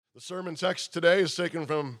The sermon text today is taken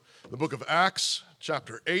from the book of Acts,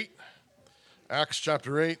 chapter 8. Acts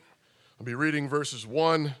chapter 8. I'll be reading verses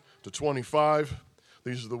 1 to 25.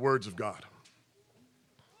 These are the words of God.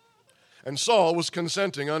 And Saul was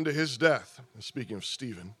consenting unto his death, speaking of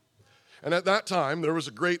Stephen. And at that time there was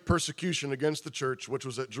a great persecution against the church which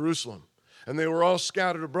was at Jerusalem. And they were all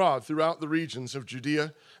scattered abroad throughout the regions of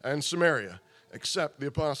Judea and Samaria, except the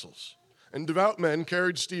apostles. And devout men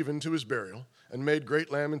carried Stephen to his burial, and made great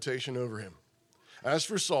lamentation over him. As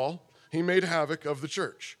for Saul, he made havoc of the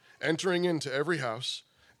church, entering into every house,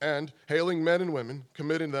 and, hailing men and women,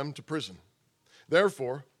 committing them to prison.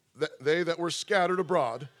 Therefore, they that were scattered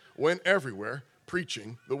abroad went everywhere,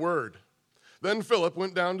 preaching the word. Then Philip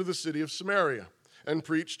went down to the city of Samaria, and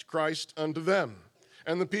preached Christ unto them.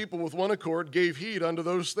 And the people with one accord gave heed unto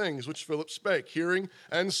those things which Philip spake, hearing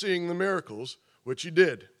and seeing the miracles which he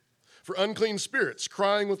did. For unclean spirits,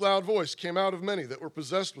 crying with loud voice, came out of many that were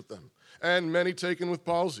possessed with them, and many taken with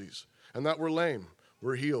palsies, and that were lame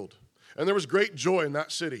were healed. And there was great joy in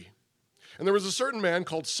that city. And there was a certain man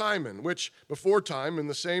called Simon, which before time in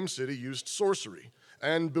the same city used sorcery,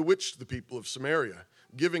 and bewitched the people of Samaria,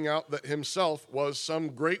 giving out that himself was some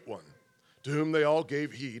great one, to whom they all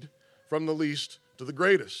gave heed, from the least to the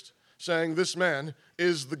greatest, saying, This man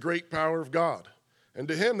is the great power of God. And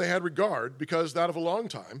to him they had regard, because that of a long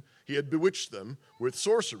time he had bewitched them with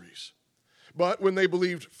sorceries. But when they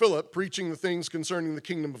believed Philip preaching the things concerning the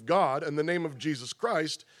kingdom of God and the name of Jesus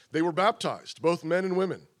Christ, they were baptized, both men and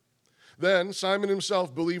women. Then Simon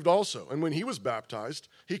himself believed also, and when he was baptized,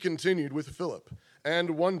 he continued with Philip,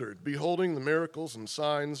 and wondered, beholding the miracles and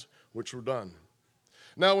signs which were done.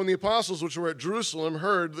 Now when the apostles which were at Jerusalem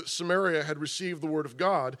heard that Samaria had received the word of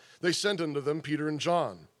God, they sent unto them Peter and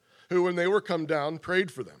John, who, when they were come down,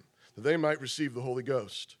 prayed for them, that they might receive the Holy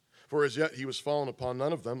Ghost. For as yet he was fallen upon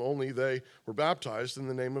none of them, only they were baptized in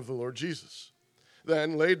the name of the Lord Jesus.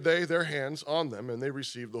 Then laid they their hands on them, and they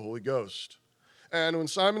received the Holy Ghost. And when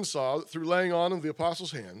Simon saw that through laying on of the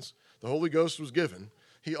apostles' hands the Holy Ghost was given,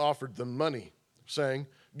 he offered them money, saying,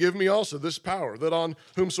 Give me also this power, that on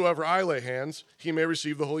whomsoever I lay hands, he may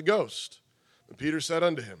receive the Holy Ghost. And Peter said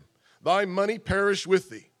unto him, Thy money perish with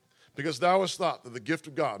thee, because thou hast thought that the gift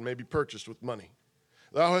of God may be purchased with money.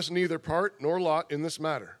 Thou hast neither part nor lot in this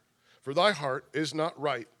matter, for thy heart is not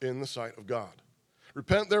right in the sight of God.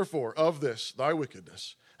 Repent therefore of this thy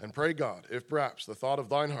wickedness, and pray God, if perhaps the thought of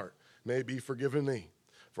thine heart may be forgiven thee.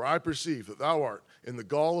 For I perceive that thou art in the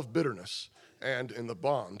gall of bitterness, and in the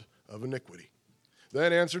bond of iniquity.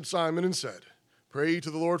 Then answered Simon and said, Pray ye to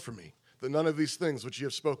the Lord for me, that none of these things which ye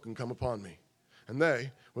have spoken come upon me. And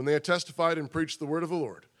they, when they had testified and preached the word of the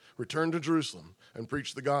Lord, returned to Jerusalem, and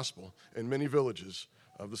preached the gospel in many villages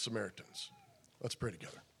of the Samaritans. Let's pray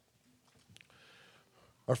together.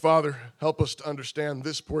 Our Father, help us to understand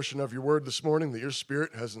this portion of your word this morning that your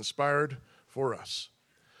Spirit has inspired for us.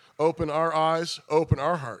 Open our eyes, open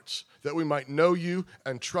our hearts, that we might know you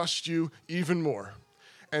and trust you even more,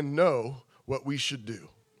 and know what we should do.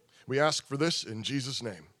 We ask for this in Jesus'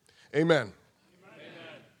 name. Amen. Amen.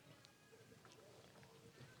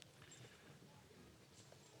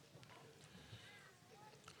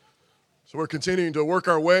 So we're continuing to work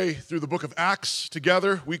our way through the book of Acts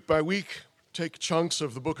together, week by week. Take chunks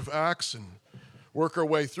of the book of Acts and work our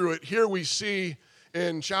way through it. Here we see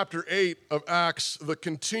in chapter 8 of Acts the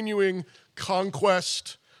continuing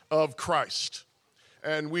conquest of Christ.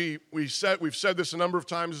 And we've said this a number of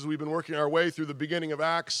times as we've been working our way through the beginning of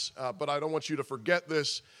Acts, but I don't want you to forget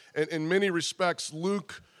this. In many respects,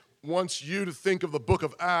 Luke wants you to think of the book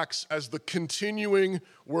of Acts as the continuing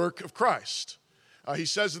work of Christ. He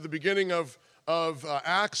says at the beginning of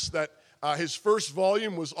Acts that his first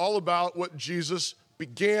volume was all about what Jesus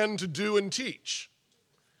began to do and teach.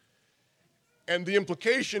 And the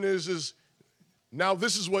implication is now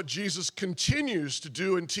this is what Jesus continues to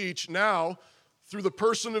do and teach now through the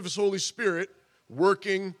person of his Holy Spirit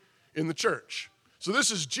working in the church. So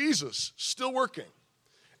this is Jesus still working.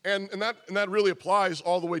 And that really applies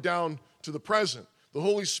all the way down to the present. The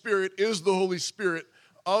Holy Spirit is the Holy Spirit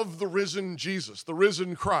of the risen Jesus, the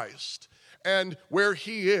risen Christ. And where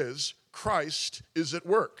he is, Christ is at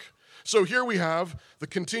work. So here we have the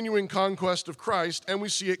continuing conquest of Christ, and we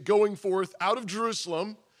see it going forth out of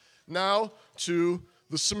Jerusalem now to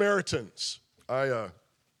the Samaritans. I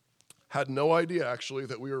had no idea, actually,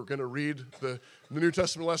 that we were going to read the New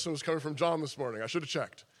Testament lesson was coming from John this morning. I should have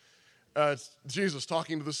checked. It's Jesus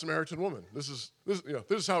talking to the Samaritan woman. This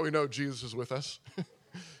is how we know Jesus is with us.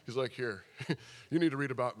 He's like, here, you need to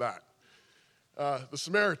read about that. The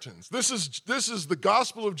Samaritans. This is the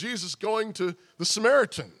gospel of Jesus going to the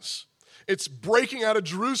Samaritans. It's breaking out of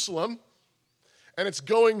Jerusalem and it's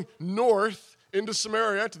going north into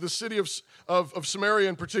Samaria, to the city of Samaria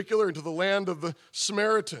in particular, into the land of the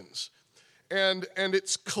Samaritans. And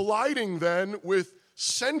it's colliding then with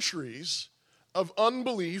centuries of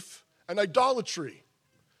unbelief and idolatry.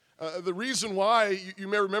 The reason why, you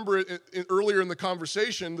may remember it earlier in the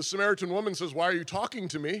conversation, the Samaritan woman says, "Why are you talking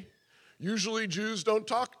to me?" Usually Jews don't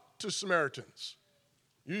talk to Samaritans.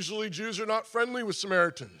 Usually Jews are not friendly with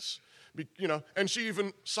Samaritans. And she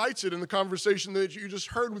even cites it in the conversation that you just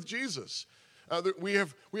heard with Jesus. We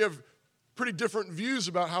have pretty different views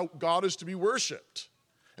about how God is to be worshiped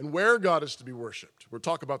and where God is to be worshiped. We'll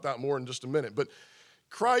talk about that more in just a minute. But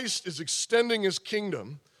Christ is extending his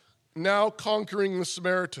kingdom, now conquering the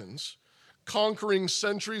Samaritans, conquering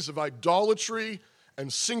centuries of idolatry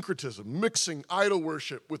and syncretism, mixing idol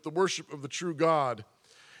worship with the worship of the true God.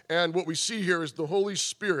 And what we see here is the Holy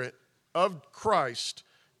Spirit of Christ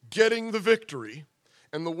getting the victory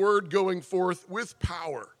and the word going forth with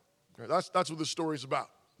power. That's what the story's about.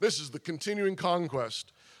 This is the continuing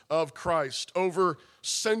conquest of Christ over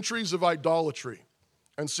centuries of idolatry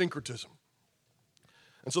and syncretism.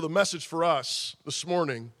 And so the message for us this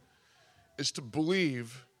morning is to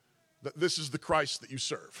believe that this is the Christ that you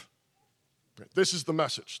serve. This is the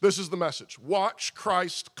message. This is the message. Watch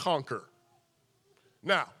Christ conquer.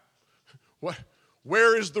 Now,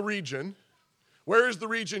 where is the region? Where is the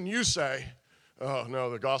region you say, "Oh, no,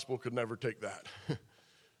 the gospel could never take that"?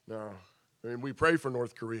 No. I mean, we pray for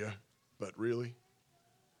North Korea, but really?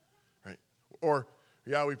 Right? Or,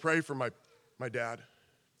 yeah, we pray for my dad.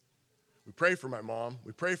 We pray for my mom.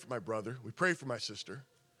 We pray for my brother. We pray for my sister.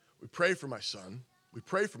 We pray for my son. We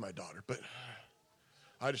pray for my daughter, but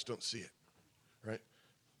I just don't see it. Right?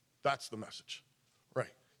 That's the message.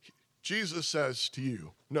 Right? Jesus says to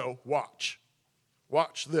you, no, watch.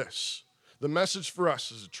 Watch this. The message for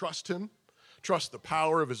us is to trust him, trust the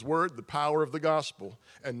power of his word, the power of the gospel,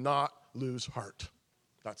 and not lose heart.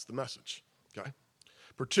 That's the message, okay?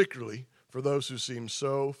 Particularly for those who seem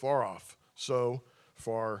so far off, so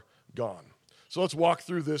far gone. So let's walk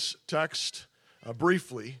through this text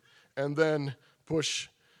briefly and then push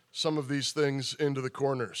some of these things into the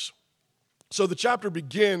corners. So the chapter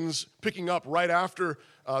begins picking up right after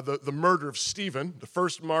the murder of Stephen, the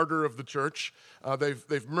first martyr of the church.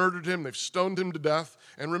 They've murdered him. They've stoned him to death.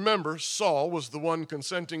 And remember, Saul was the one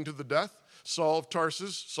consenting to the death. Saul of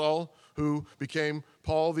Tarsus, Saul who became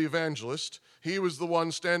Paul the evangelist. He was the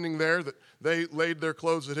one standing there that they laid their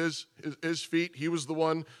clothes at his feet. He was the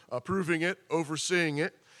one approving it, overseeing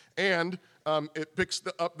it. And it picks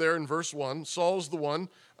up there in verse 1. Saul's the one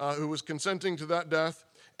who was consenting to that death.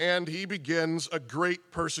 And he begins a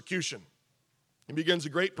great persecution. He begins a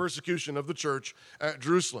great persecution of the church at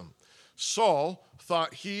Jerusalem. Saul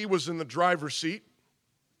thought he was in the driver's seat.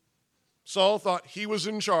 Saul thought he was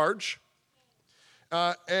in charge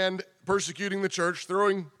and persecuting the church,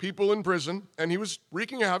 throwing people in prison. And he was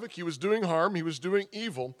wreaking havoc. He was doing harm. He was doing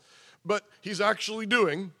evil. But he's actually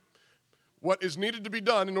doing what is needed to be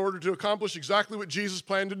done in order to accomplish exactly what Jesus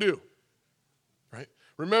planned to do. Right?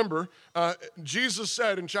 Remember, Jesus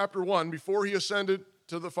said in chapter 1, before he ascended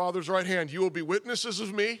to the Father's right hand, "You will be witnesses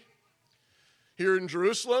of me here in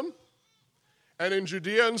Jerusalem and in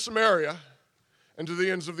Judea and Samaria and to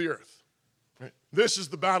the ends of the earth." Right? This is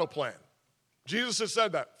the battle plan. Jesus has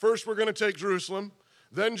said that. First, we're going to take Jerusalem,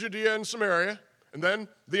 then Judea and Samaria, and then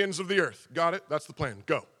the ends of the earth. Got it? That's the plan.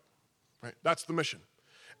 Go. Right? That's the mission.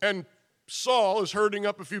 And Saul is herding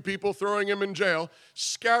up a few people, throwing him in jail,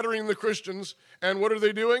 scattering the Christians. And what are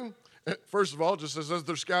they doing? First of all, just as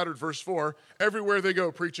they're scattered, verse 4, everywhere they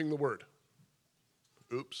go preaching the word.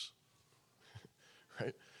 Oops.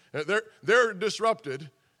 Right? They're disrupted,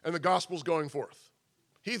 and the gospel's going forth.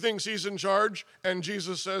 He thinks he's in charge, and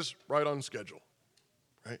Jesus says, right on schedule.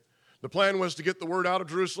 Right? The plan was to get the word out of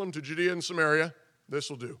Jerusalem to Judea and Samaria. This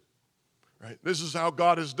will do. Right? This is how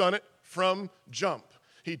God has done it from jump.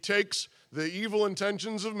 He takes the evil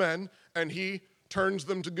intentions of men and he turns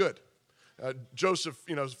them to good. Joseph,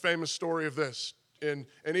 famous story of this in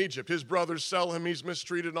Egypt. His brothers sell him. He's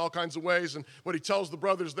mistreated in all kinds of ways. And what he tells the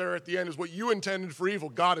brothers there at the end is, what you intended for evil,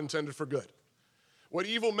 God intended for good. What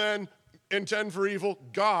evil men intend for evil,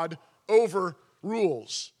 God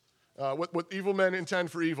overrules. What evil men intend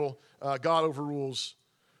for evil, God overrules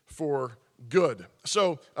for good.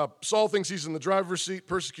 So Saul thinks he's in the driver's seat,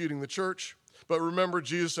 persecuting the church. But remember,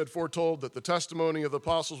 Jesus had foretold that the testimony of the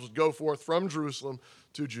apostles would go forth from Jerusalem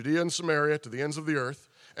to Judea and Samaria, to the ends of the earth.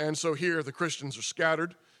 And so here the Christians are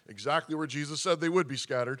scattered, exactly where Jesus said they would be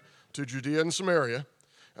scattered, to Judea and Samaria.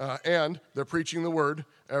 And they're preaching the word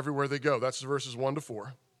everywhere they go. That's verses 1 to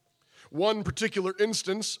 4. One particular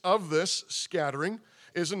instance of this scattering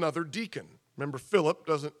is another deacon Remember, Philip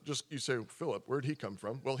doesn't just, you say, Philip, where'd he come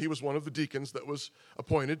from? Well, he was one of the deacons that was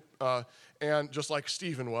appointed, and just like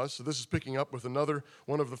Stephen was. So this is picking up with another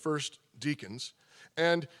one of the first deacons.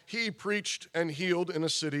 And he preached and healed in a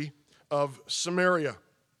city of Samaria.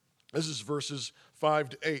 This is verses 5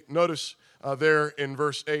 to 8. Notice there in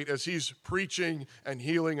verse 8, as he's preaching and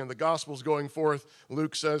healing and the gospel's going forth,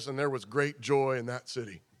 Luke says, and there was great joy in that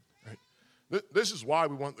city. Right? This is why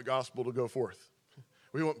we want the gospel to go forth.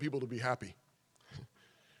 We want people to be happy.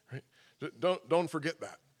 Right? Don't forget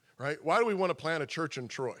that. Right? Why do we want to plant a church in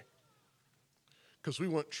Troy? Because we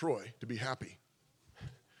want Troy to be happy.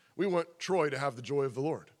 We want Troy to have the joy of the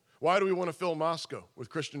Lord. Why do we want to fill Moscow with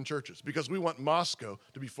Christian churches? Because we want Moscow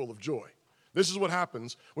to be full of joy. This is what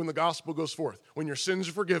happens when the gospel goes forth. When your sins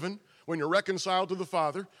are forgiven, when you're reconciled to the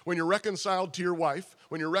Father, when you're reconciled to your wife,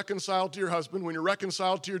 when you're reconciled to your husband, when you're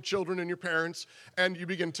reconciled to your children and your parents, and you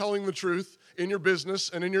begin telling the truth in your business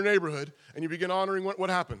and in your neighborhood, and you begin honoring what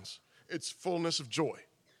happens? It's fullness of joy.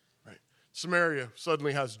 Right? Samaria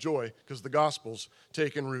suddenly has joy because the gospel's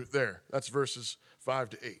taken root there. That's verses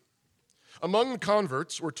 5 to 8. Among the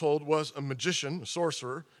converts, we're told, was a magician, a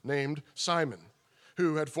sorcerer, named Simon,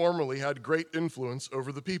 who had formerly had great influence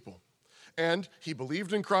over the people. And he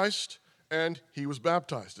believed in Christ, and he was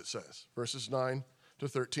baptized, it says, verses 9 to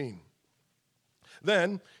 13.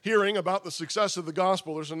 Then, hearing about the success of the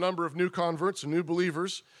gospel, there's a number of new converts and new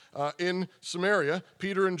believers in Samaria.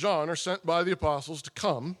 Peter and John are sent by the apostles to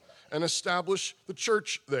come and establish the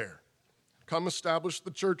church there. Come establish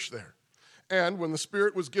the church there. And when the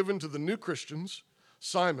Spirit was given to the new Christians,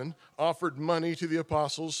 Simon offered money to the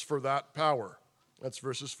apostles for that power. That's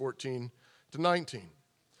verses 14 to 19.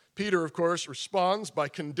 Peter, of course, responds by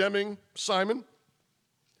condemning Simon,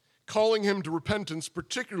 calling him to repentance,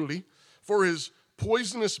 particularly for his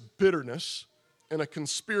poisonous bitterness and a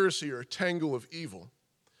conspiracy or a tangle of evil.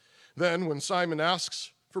 Then, when Simon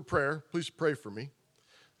asks for prayer, please pray for me,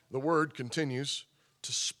 the word continues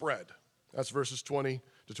to spread. That's verses 20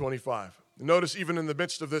 to 25. Notice even in the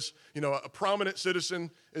midst of this, a prominent citizen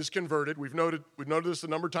is converted. We've noted this a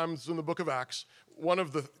number of times in the book of Acts. One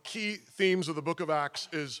of the key themes of the book of Acts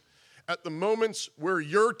is at the moments where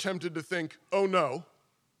you're tempted to think, oh no,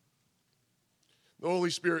 the Holy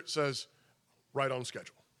Spirit says, right on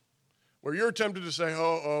schedule. Where you're tempted to say,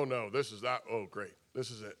 oh no, this is that, oh great, this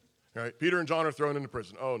is it. All right? Peter and John are thrown into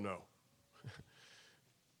prison. Oh no.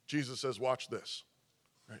 Jesus says, watch this.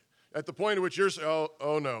 At the point at which you're saying,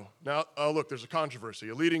 oh no, now, look, there's a controversy.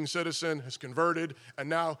 A leading citizen has converted, and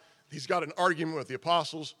now he's got an argument with the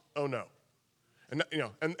apostles. Oh no. And,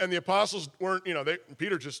 and the apostles weren't,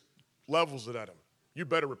 Peter just levels it at him. You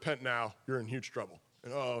better repent now. You're in huge trouble.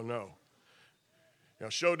 And oh no.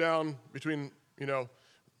 Showdown between,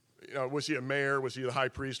 was he a mayor? Was he the high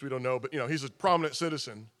priest? We don't know. But, he's a prominent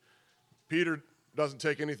citizen. Peter doesn't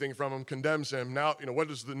take anything from him, condemns him. Now, what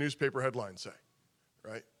does the newspaper headline say?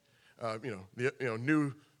 Right?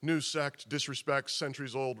 New sect disrespects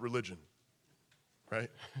centuries-old religion, right?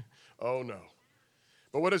 Oh, no.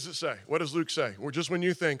 But what does it say? What does Luke say? Well, just when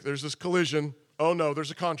you think there's this collision, oh, no, there's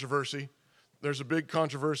a controversy. There's a big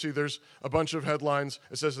controversy. There's a bunch of headlines.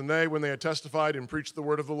 It says, and they, when they had testified and preached the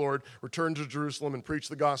word of the Lord, returned to Jerusalem and preached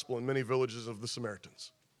the gospel in many villages of the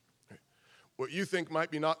Samaritans. Right? What you think might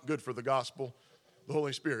be not good for the gospel, the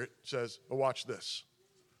Holy Spirit says, well, watch this.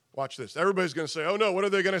 Watch this. Everybody's going to say, oh no, what are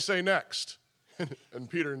they going to say next? And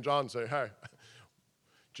Peter and John say, hey,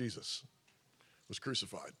 Jesus was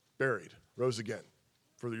crucified, buried, rose again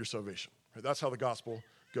for your salvation. Right? That's how the gospel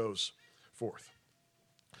goes forth.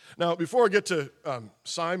 Now, before I get to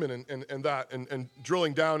Simon and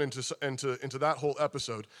drilling down into that whole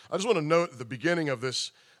episode, I just want to note at the beginning of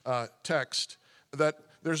this text that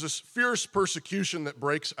there's this fierce persecution that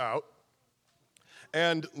breaks out,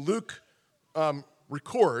 and Luke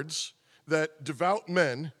records that devout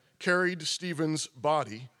men carried Stephen's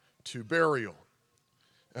body to burial,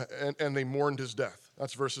 and they mourned his death.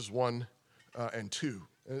 That's verses 1 and 2.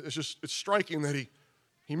 It's striking that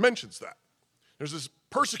he mentions that. There's this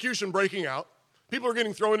persecution breaking out. People are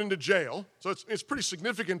getting thrown into jail, so it's pretty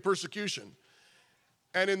significant persecution.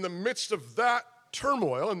 And in the midst of that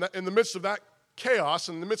turmoil, in the midst of that chaos,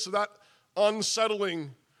 in the midst of that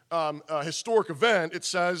unsettling historic event, it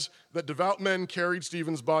says that devout men carried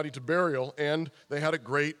Stephen's body to burial, and they had a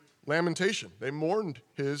great lamentation. They mourned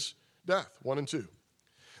his death, 1 and 2.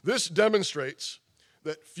 This demonstrates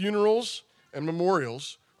that funerals and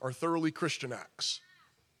memorials are thoroughly Christian acts.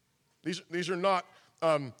 These are not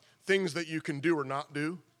things that you can do or not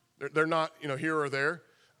do. They're not, here or there.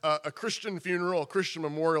 A Christian funeral, a Christian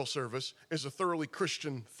memorial service is a thoroughly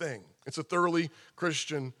Christian thing. It's a thoroughly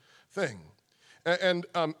Christian thing.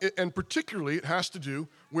 And particularly it has to do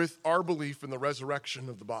with our belief in the resurrection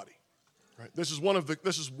of the body. Right? This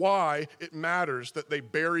is why it matters that they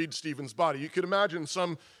buried Stephen's body. You could imagine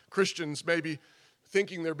some Christians maybe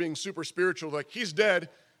thinking they're being super spiritual, like he's dead,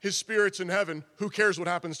 his spirit's in heaven, who cares what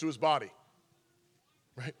happens to his body?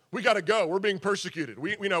 Right? We got to go. We're being persecuted.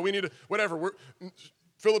 We need to, whatever.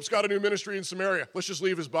 Philip's got a new ministry in Samaria. Let's just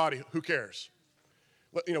leave his body. Who cares?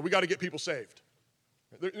 We got to get people saved.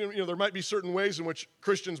 There might be certain ways in which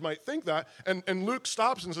Christians might think that. And Luke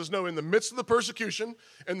stops and says, no, in the midst of the persecution,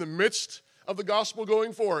 in the midst of the gospel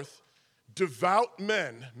going forth, devout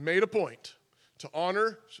men made a point to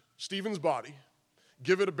honor Stephen's body,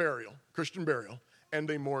 give it a burial, Christian burial, and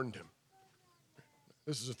they mourned him.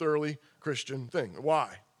 This is a thoroughly Christian thing.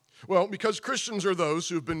 Why? Well, because Christians are those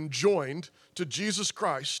who have been joined to Jesus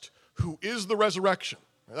Christ, who is the resurrection.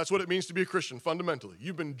 That's what it means to be a Christian, fundamentally.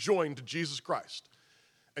 You've been joined to Jesus Christ,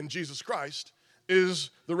 and Jesus Christ is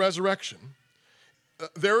the resurrection.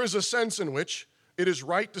 There is a sense in which it is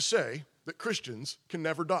right to say that Christians can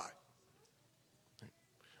never die.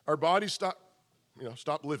 Our bodies stop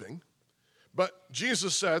living, but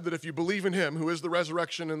Jesus said that if you believe in him, who is the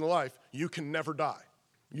resurrection and the life, you can never die.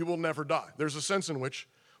 You will never die. There's a sense in which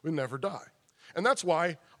we never die. And that's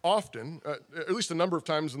why often, at least a number of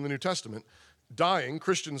times in the New Testament,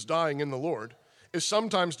 Christians dying in the Lord, is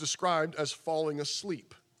sometimes described as falling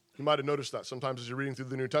asleep. You might have noticed that sometimes as you're reading through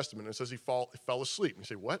the New Testament. It says he fell asleep. And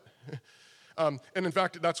you say, what? And in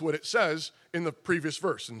fact, that's what it says in the previous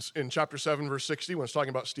verse. In chapter 7, verse 60, when it's talking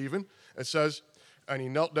about Stephen, it says, and he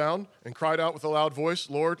knelt down and cried out with a loud voice,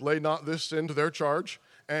 Lord, lay not this sin to their charge.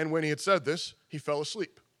 And when he had said this, he fell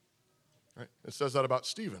asleep. Right? It says that about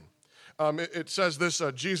Stephen. It says this,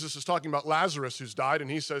 Jesus is talking about Lazarus who's died,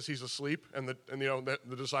 and he says he's asleep. And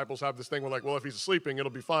the disciples have this thing where like, well, if he's sleeping,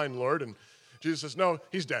 it'll be fine, Lord. And Jesus says, no,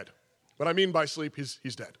 he's dead. What I mean by sleep, he's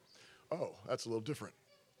dead. Oh, that's a little different,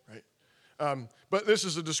 right? But this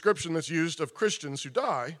is a description that's used of Christians who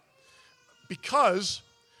die because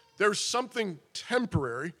there's something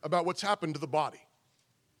temporary about what's happened to the body.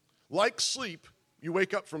 Like sleep, you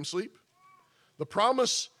wake up from sleep. The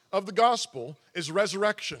promise of the gospel is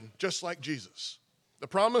resurrection, just like Jesus. The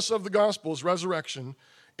promise of the gospel is resurrection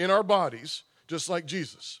in our bodies, just like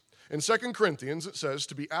Jesus. In 2 Corinthians, it says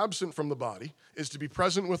to be absent from the body is to be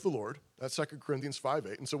present with the Lord. That's 2 Corinthians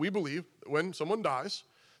 5:8. And so we believe that when someone dies,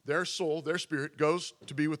 their soul, their spirit goes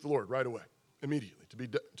to be with the Lord right away, immediately.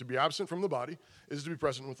 To be absent from the body is to be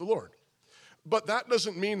present with the Lord. But that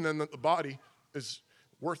doesn't mean then that the body is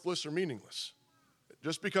worthless or meaningless.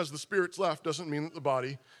 Just because the spirit's left doesn't mean that the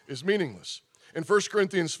body is meaningless. In 1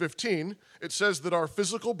 Corinthians 15, it says that our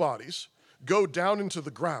physical bodies go down into the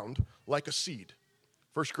ground like a seed.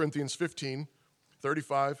 1 Corinthians 15,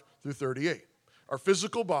 35 through 38. Our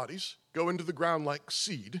physical bodies go into the ground like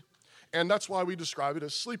seed, and that's why we describe it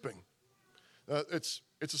as sleeping. It's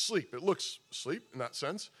asleep. It looks asleep in that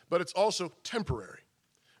sense, but it's also temporary.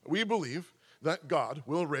 We believe that God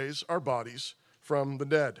will raise our bodies from the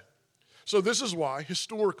dead. So this is why,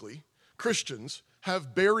 historically, Christians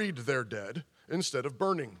have buried their dead instead of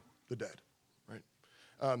burning the dead.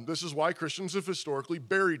 Right? This is why Christians have historically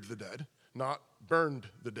buried the dead, not burned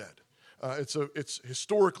the dead. It's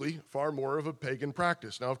historically far more of a pagan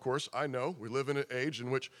practice. Now, of course, I know we live in an age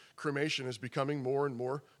in which cremation is becoming more and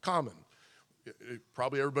more common.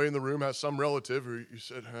 Probably everybody in the room has some relative who you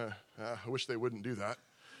said, I wish they wouldn't do that.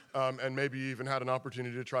 And maybe you even had an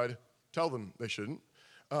opportunity to try to tell them they shouldn't.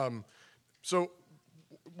 So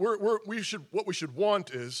what we should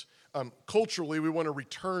want is, culturally, we want to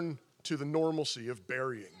return to the normalcy of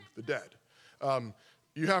burying the dead.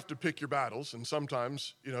 You have to pick your battles, and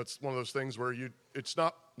sometimes, it's one of those things where it's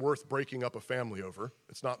not worth breaking up a family over.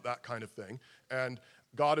 It's not that kind of thing. And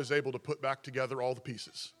God is able to put back together all the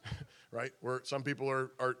pieces, right? Where some people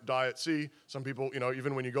are die at sea. Some people,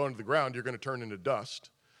 even when you go into the ground, you're going to turn into dust.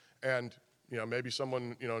 And, maybe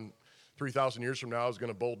someone, 3,000 years from now is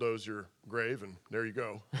going to bulldoze your grave, and there you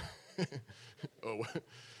go.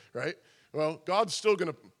 Right? Well, God's still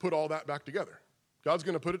going to put all that back together. God's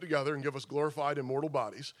going to put it together and give us glorified, immortal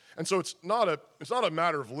bodies. And so it's not a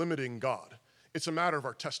matter of limiting God. It's a matter of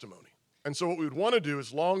our testimony. And so what we would want to do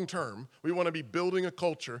is long-term, we want to be building a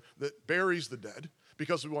culture that buries the dead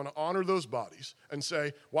because we want to honor those bodies and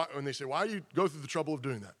say, when they say, why do you go through the trouble of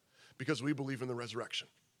doing that? Because we believe in the resurrection.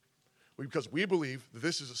 Because we believe that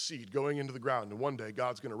this is a seed going into the ground, and one day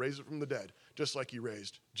God's going to raise it from the dead, just like he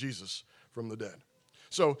raised Jesus from the dead.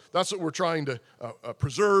 So that's what we're trying to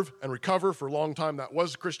preserve and recover. For a long time, that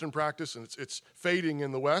was Christian practice, and it's fading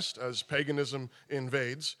in the West as paganism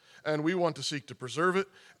invades. And we want to seek to preserve it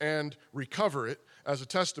and recover it as a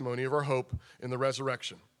testimony of our hope in the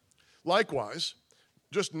resurrection. Likewise,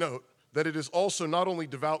 just note that it is also not only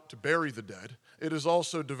devout to bury the dead, it is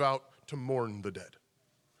also devout to mourn the dead.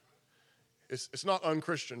 It's not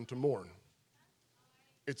unchristian to mourn.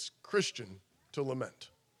 It's Christian to lament.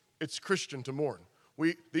 It's Christian to mourn.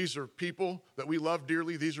 These are people that we love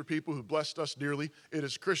dearly. These are people who blessed us dearly. It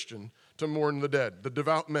is Christian to mourn the dead. The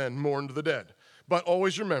devout men mourned the dead. But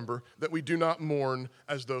always remember that we do not mourn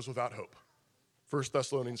as those without hope. 1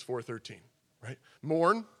 Thessalonians 4:13, right?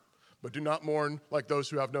 Mourn, but do not mourn like those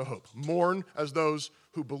who have no hope. Mourn as those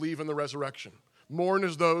who believe in the resurrection. Mourn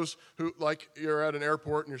as those who, like you're at an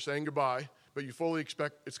airport and you're saying goodbye, but you fully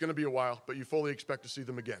expect, it's going to be a while, but you fully expect to see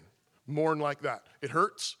them again. Mourn like that. It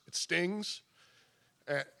hurts, it stings,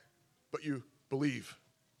 but you believe.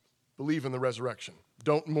 Believe in the resurrection.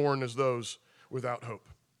 Don't mourn as those without hope.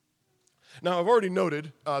 Now, I've already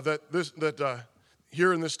noted that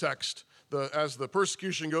here in this text, as the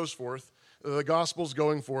persecution goes forth, the gospel's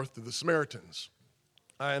going forth to the Samaritans.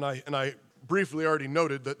 And I briefly already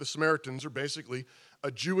noted that the Samaritans are basically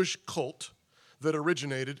a Jewish cult that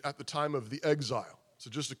originated at the time of the exile. So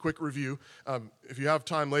just a quick review. If you have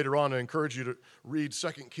time later on, I encourage you to read 2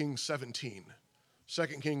 Kings 17. 2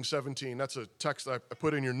 Kings 17, that's a text I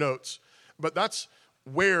put in your notes. But that's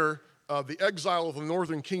where the exile of the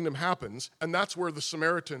northern kingdom happens, and that's where the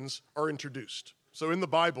Samaritans are introduced. So in the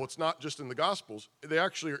Bible, it's not just in the Gospels. They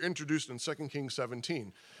actually are introduced in 2 Kings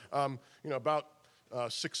 17, about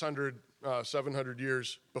 600, 700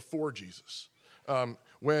 years before Jesus,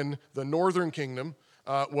 when the northern kingdom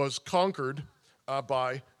was conquered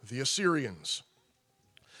by the Assyrians.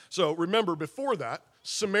 So remember, before that,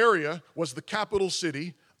 Samaria was the capital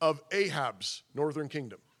city of Ahab's northern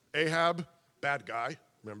kingdom. Ahab, bad guy,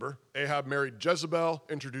 remember? Ahab married Jezebel,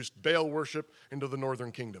 introduced Baal worship into the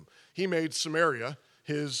northern kingdom. He made Samaria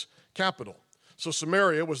his capital. So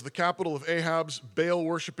Samaria was the capital of Ahab's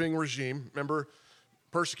Baal-worshiping regime. Remember,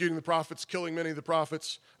 persecuting the prophets, killing many of the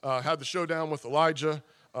prophets, had the showdown with Elijah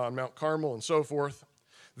on Mount Carmel and so forth.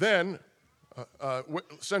 Then,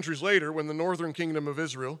 centuries later, when the northern kingdom of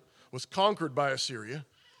Israel was conquered by Assyria,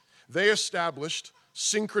 they established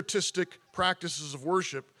syncretistic practices of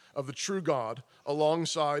worship of the true God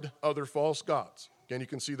alongside other false gods. Again, you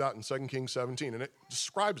can see that in 2 Kings 17, and it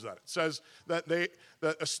describes that. It says that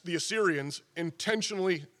the Assyrians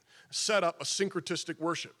intentionally set up a syncretistic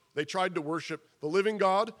worship. They tried to worship the living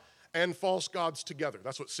God and false gods together.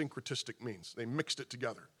 That's what syncretistic means. They mixed it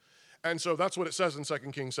together. And so that's what it says in 2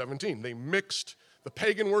 Kings 17. They mixed the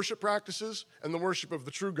pagan worship practices and the worship of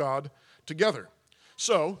the true God together.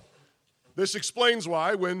 So this explains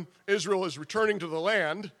why when Israel is returning to the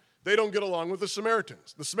land, they don't get along with the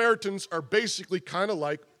Samaritans. The Samaritans are basically kind of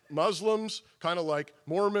like Muslims, kind of like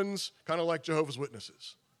Mormons, kind of like Jehovah's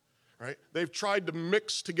Witnesses, right? They've tried to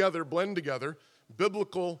mix together, blend together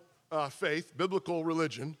biblical faith, biblical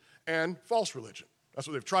religion, and false religion. That's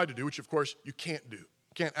what they've tried to do, which, of course, you can't do.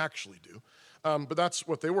 You can't actually do. But that's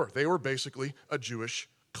what they were. They were basically a Jewish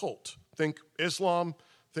cult. Think Islam,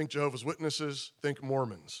 think Jehovah's Witnesses, think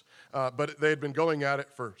Mormons. But they had been going at it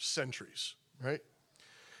for centuries, right?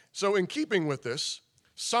 So in keeping with this,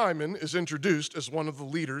 Simon is introduced as one of the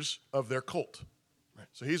leaders of their cult. Right?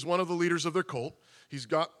 So he's one of the leaders of their cult. He's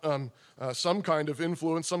got some kind of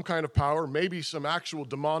influence, some kind of power, maybe some actual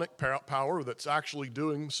demonic power that's actually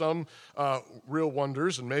doing some real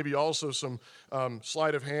wonders, and maybe also some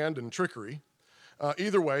sleight of hand and trickery.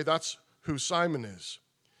 Either way, that's who Simon is.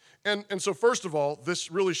 And so first of all,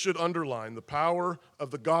 this really should underline the power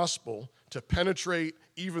of the gospel to penetrate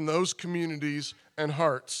even those communities and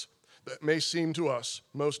hearts that may seem to us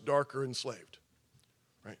most dark or enslaved.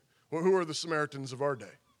 Right? Well, who are the Samaritans of our day?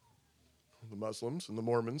 The Muslims and the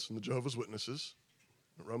Mormons and the Jehovah's Witnesses,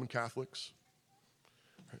 the Roman Catholics.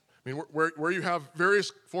 Right? I mean, where you have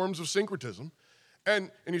various forms of syncretism,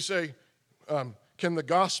 and you say, can the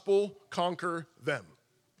gospel conquer them?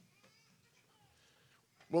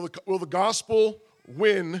 Will the gospel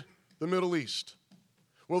win the Middle East?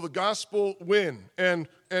 Will the gospel win? And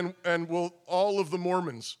will all of the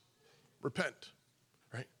Mormons repent?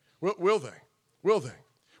 Right? Will they? Will they?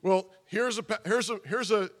 Well, here's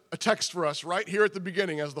a text for us right here at the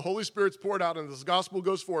beginning as the Holy Spirit's poured out and this gospel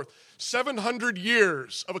goes forth. 700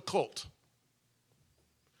 years of a cult.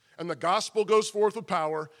 And the gospel goes forth with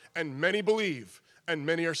power, and many believe, and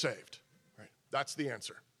many are saved. Right? That's the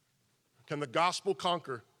answer. Can the gospel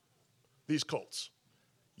conquer these cults?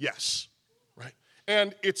 Yes. Right?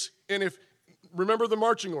 And if remember the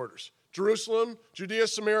marching orders. Jerusalem, Judea,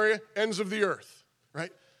 Samaria, ends of the earth.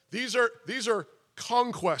 Right? These are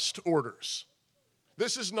conquest orders.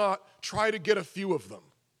 This is not try to get a few of them.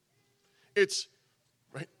 It's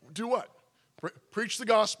do what? Preach the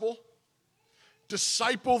gospel,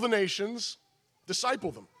 disciple the nations,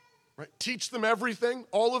 disciple them, right? Teach them everything,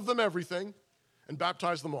 all of them everything, and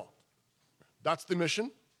baptize them all. That's the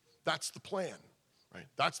mission. That's the plan, right?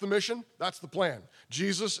 That's the mission. That's the plan.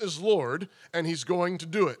 Jesus is Lord, and he's going to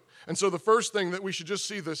do it. And so the first thing that we should just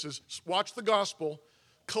see this is watch the gospel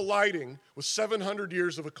colliding with 700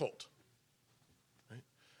 years of a cult. Right?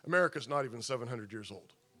 America's not even 700 years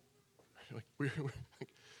old.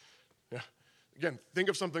 Yeah. Again, think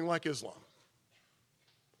of something like Islam,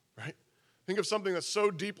 right? Think of something that's so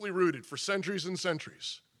deeply rooted for centuries and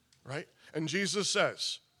centuries, right? And Jesus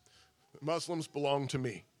says, Muslims belong to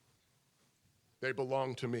me. They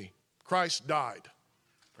belong to me. Christ died,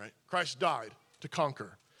 right? Christ died to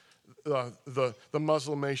conquer the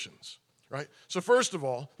Muslim nations, right? So first of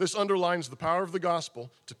all, this underlines the power of the gospel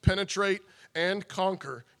to penetrate and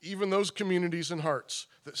conquer even those communities and hearts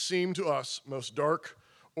that seem to us most dark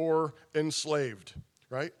or enslaved,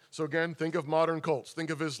 right? So again, think of modern cults, think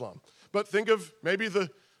of Islam, but think of maybe the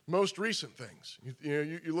most recent things.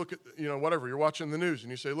 You look at, whatever, you're watching the news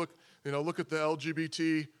and you say, look at the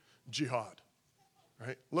LGBT jihad,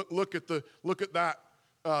 right? Look at that.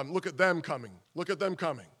 Look at them coming. Look at them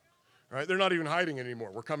coming, right? They're not even hiding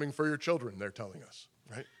anymore. We're coming for your children, they're telling us,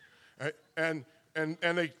 right? Right? And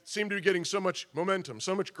they seem to be getting so much momentum,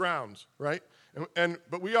 so much ground, right?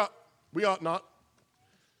 But we ought not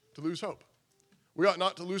to lose hope. We ought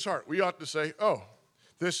not to lose heart. We ought to say, oh,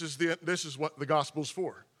 this is what the gospel's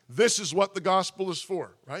for. This is what the gospel is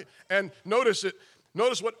for, right? And notice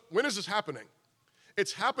when is this happening?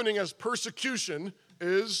 It's happening as persecution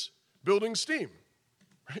is building steam,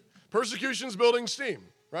 right? Persecution's building steam,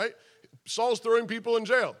 right? Saul's throwing people in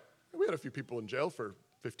jail. We had a few people in jail for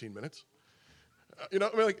 15 minutes.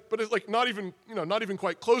 But it's like not even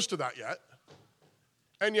quite close to that yet.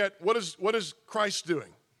 And yet, what is Christ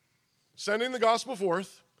doing? Sending the gospel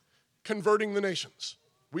forth, converting the nations.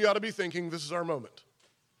 We ought to be thinking, this is our moment.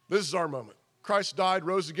 This is our moment. Christ died,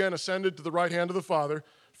 rose again, ascended to the right hand of the Father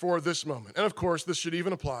for this moment. And of course, this should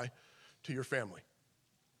even apply to your family.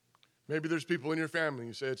 Maybe there's people in your family,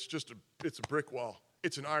 you say, it's a brick wall.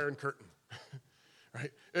 It's an iron curtain,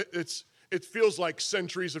 right? It feels like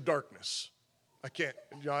centuries of darkness. I can't,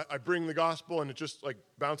 I bring the gospel and it's just like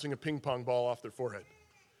bouncing a ping pong ball off their forehead,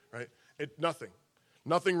 right?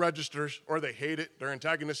 Nothing registers, or they hate it. They're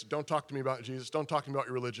antagonists. Don't talk to me about Jesus. Don't talk to me about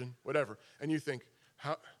your religion, whatever. And you think,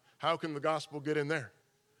 how can the gospel get in there?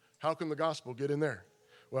 How can the gospel get in there?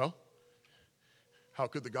 Well, how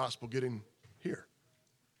could the gospel get in here?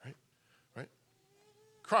 Right?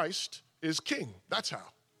 Christ is king. That's how.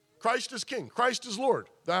 Christ is king. Christ is Lord.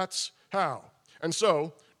 That's how. And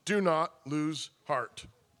so, do not lose heart.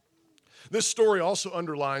 This story also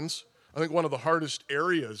underlines, I think, one of the hardest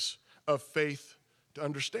areas of faith to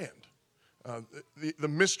understand, the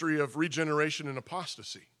mystery of regeneration and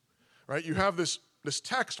apostasy, right? You have this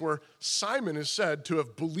text where Simon is said to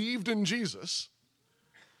have believed in Jesus,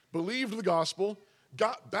 believed the gospel,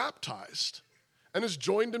 got baptized, and has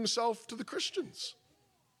joined himself to the Christians,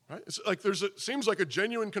 right? It's like seems like a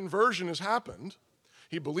genuine conversion has happened.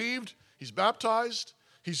 He believed, he's baptized,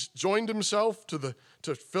 he's joined himself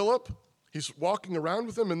to Philip, he's walking around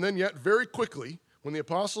with him, and then yet very quickly, when the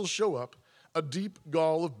apostles show up, a deep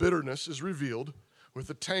gall of bitterness is revealed with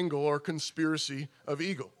a tangle or conspiracy of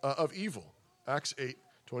evil. Acts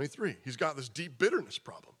 8:23. He's got this deep bitterness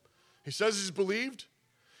problem. He says he's believed.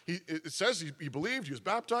 It says he believed, he was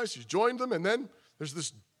baptized, he's joined them, and then there's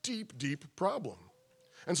this deep, deep problem.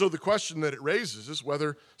 And so the question that it raises is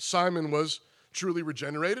whether Simon was truly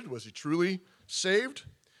regenerated. Was he truly saved?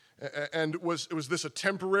 And was this a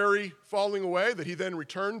temporary falling away that he then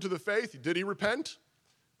returned to the faith? Did he repent?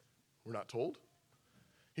 We're not told.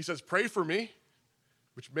 He says, pray for me,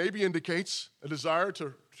 which maybe indicates a desire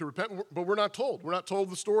to repent, but we're not told. We're not told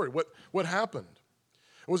the story. What happened?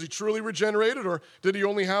 Was he truly regenerated, or did he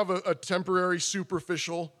only have a temporary,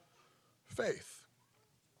 superficial faith?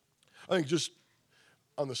 I think just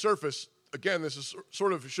on the surface, again, this is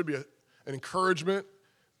sort of should be an encouragement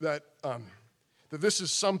that this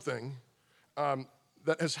is something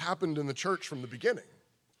that has happened in the church from the beginning.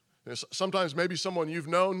 Sometimes maybe someone you've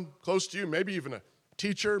known close to you, maybe even a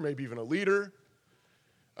teacher, maybe even a leader,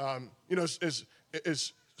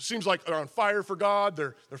 seems like they're on fire for God,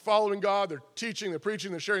 they're following God, they're teaching, they're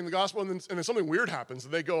preaching, they're sharing the gospel, and then something weird happens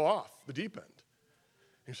and they go off the deep end.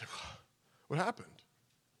 And you say, what happened?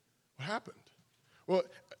 What happened? Well,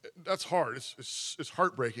 that's hard. It's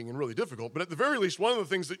heartbreaking and really difficult. But at the very least, one of the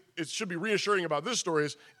things that it should be reassuring about this story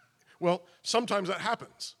is, well, sometimes that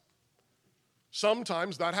happens.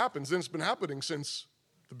 Sometimes that happens, and it's been happening since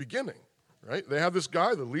the beginning. right? They have this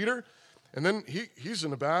guy, the leader, and then he's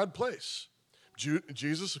in a bad place.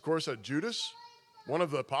 Jesus, of course, had Judas, one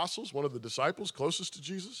of the apostles, one of the disciples closest to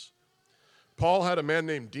Jesus. Paul had a man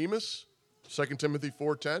named Demas, 2 Timothy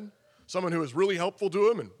 4:10, someone who was really helpful to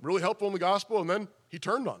him and really helpful in the gospel, and then he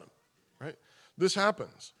turned on him, right? This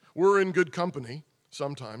happens. We're in good company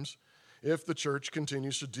sometimes if the church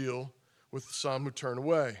continues to deal with some who turn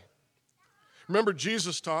away. Remember,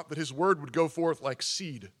 Jesus taught that his word would go forth like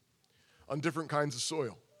seed on different kinds of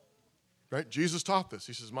soil, right? Jesus taught this.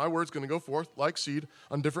 He says, my word's going to go forth like seed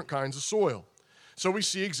on different kinds of soil. So we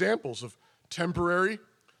see examples of temporary,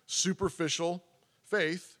 superficial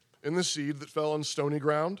faith in the seed that fell on stony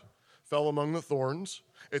ground, fell among the thorns.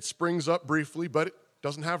 It springs up briefly, but it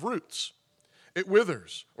doesn't have roots. It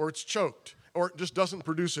withers, or it's choked, or it just doesn't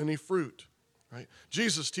produce any fruit, right?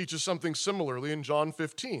 Jesus teaches something similarly in John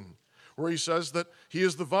 15, where he says that he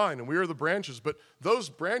is the vine and we are the branches, but those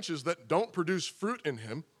branches that don't produce fruit in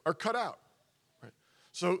him are cut out, right?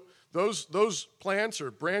 So those plants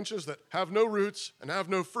or branches that have no roots and have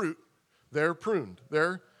no fruit, they're pruned,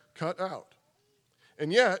 they're cut out.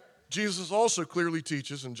 And yet, Jesus also clearly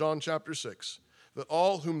teaches in John chapter 6 that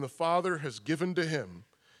all whom the Father has given to him,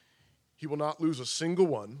 he will not lose a single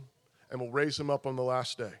one and will raise him up on the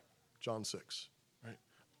last day. John 6, right?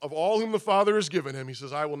 Of all whom the Father has given him, he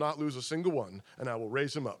says, I will not lose a single one and I will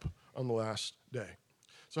raise him up on the last day.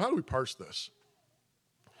 So how do we parse this?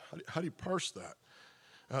 How do you parse that?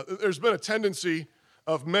 There's been a tendency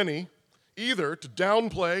of many either to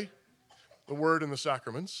downplay the word and the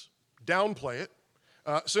sacraments, downplay it,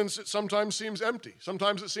 since it sometimes seems empty.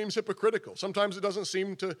 Sometimes it seems hypocritical. Sometimes it doesn't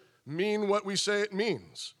seem to mean what we say it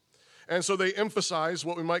means. And so they emphasize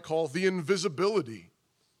what we might call the invisibility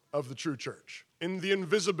of the true church, in the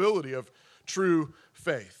invisibility of true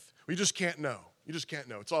faith. We just can't know. You just can't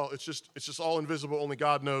know. It's just all invisible. Only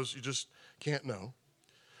God knows. You just can't know.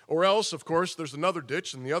 Or else, of course, there's another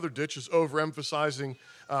ditch, and the other ditch is overemphasizing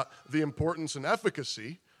the importance and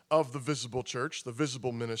efficacy of the visible church, the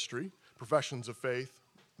visible ministry, professions of faith,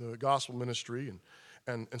 the gospel ministry,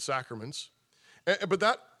 and sacraments. But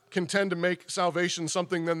that can tend to make salvation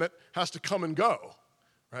something then that has to come and go,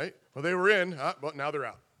 right? Well, they were in, but now they're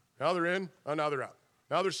out. Now they're in, now they're out.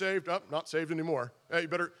 Now they're saved, not saved anymore. Hey, you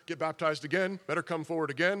better get baptized again, better come forward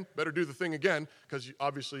again, better do the thing again, because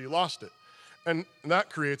obviously you lost it. And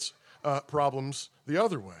that creates problems the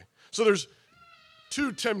other way. So there's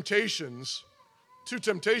two temptations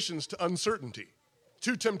to uncertainty,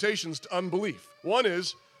 two temptations to unbelief. One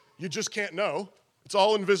is you just can't know. It's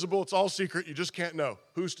all invisible. It's all secret. You just can't know.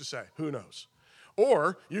 Who's to say? Who knows?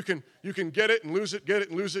 Or you can get it and lose it, get it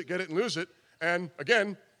and lose it, get it and lose it. And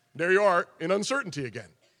again, there you are in uncertainty again.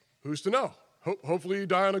 Who's to know? Hopefully you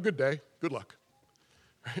die on a good day. Good luck.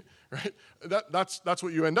 Right? That's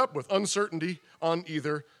what you end up with, uncertainty on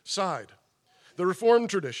either side. The Reformed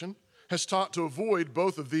tradition has taught to avoid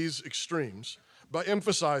both of these extremes by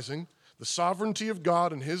emphasizing the sovereignty of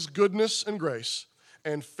God and his goodness and grace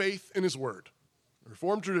and faith in his word. The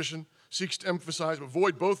Reformed tradition seeks to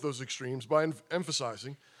avoid both those extremes by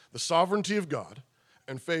emphasizing the sovereignty of God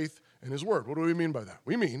and faith in his word. What do we mean by that?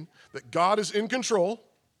 We mean that God is in control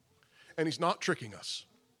and he's not tricking us.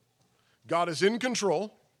 God is in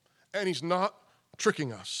control and he's not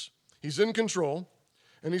tricking us. He's in control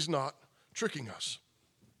and he's not tricking us.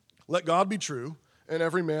 Let God be true and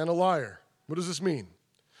every man a liar. What does this mean?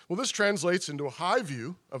 Well, this translates into a high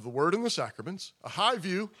view of the word and the sacraments, a high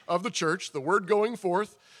view of the church, the word going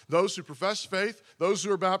forth, those who profess faith, those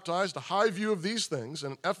who are baptized, a high view of these things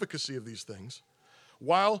and efficacy of these things,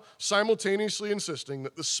 while simultaneously insisting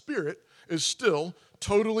that the Spirit is still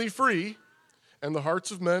totally free and the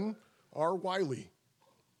hearts of men are wily.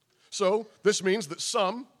 So this means that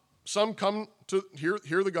some come to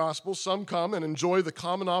hear the gospel, some come and enjoy the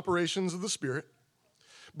common operations of the Spirit,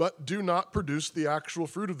 but do not produce the actual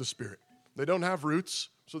fruit of the Spirit. They don't have roots,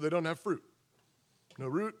 so they don't have fruit. No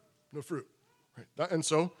root, no fruit. Right? And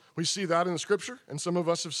so we see that in the Scripture, and some of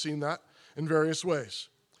us have seen that in various ways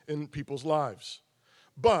in people's lives.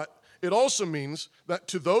 But it also means that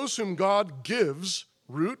to those whom God gives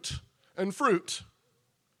root and fruit,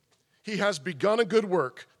 he has begun a good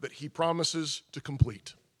work that he promises to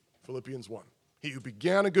complete. Philippians 1. He who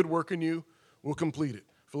began a good work in you will complete it.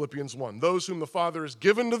 Philippians 1. Those whom the Father has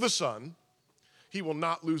given to the Son, he will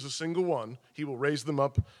not lose a single one. He will raise them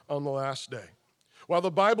up on the last day. While the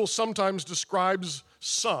Bible sometimes describes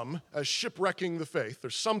some as shipwrecking the faith,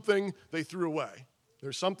 there's something they threw away.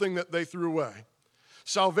 There's something that they threw away.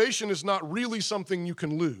 Salvation is not really something you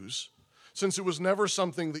can lose, since it was never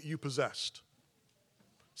something that you possessed.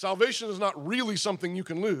 Salvation is not really something you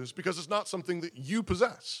can lose because it's not something that you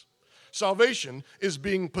possess. Salvation is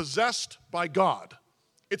being possessed by God.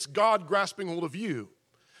 It's God grasping hold of you.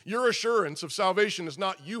 Your assurance of salvation is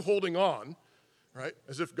not you holding on, right?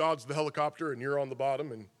 As if God's the helicopter and you're on the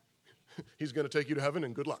bottom and he's going to take you to heaven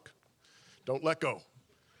and good luck. Don't let go.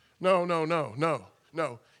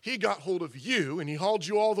 No. He got hold of you and he hauled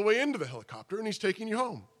you all the way into the helicopter and he's taking you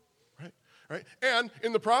home, right? And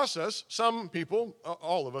in the process, some people,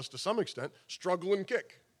 all of us to some extent, struggle and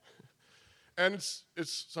kick. And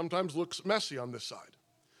it's sometimes looks messy on this side.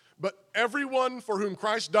 But everyone for whom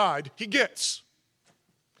Christ died, he gets.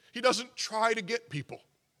 He doesn't try to get people.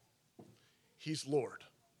 He's Lord.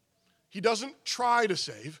 He doesn't try to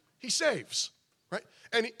save, he saves, right?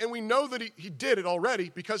 And we know that he did it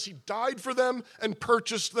already because he died for them and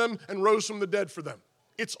purchased them and rose from the dead for them.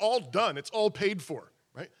 It's all done. It's all paid for,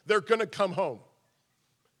 right? They're going to come home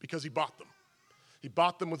because he bought them. He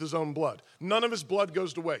bought them with his own blood. None of his blood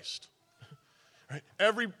goes to waste, right?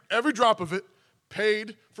 Every drop of it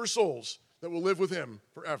paid for souls that will live with him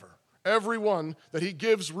forever. Everyone that he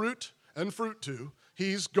gives root and fruit to,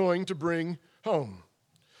 he's going to bring home.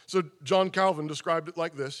 So John Calvin described it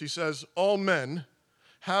like this. He says, all men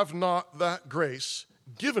have not that grace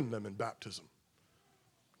given them in baptism.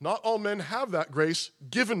 Not all men have that grace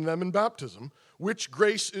given them in baptism, which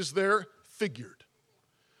grace is there figured,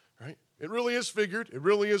 right? It really is figured, it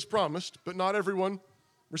really is promised, but not everyone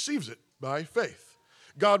receives it by faith.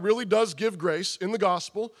 God really does give grace in the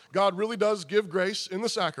gospel. God really does give grace in the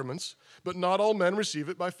sacraments, but not all men receive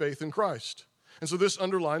it by faith in Christ. And so this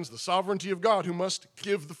underlines the sovereignty of God who must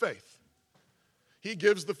give the faith. He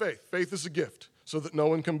gives the faith. Faith is a gift so that no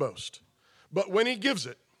one can boast. But when he gives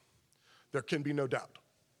it, there can be no doubt.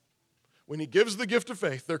 When he gives the gift of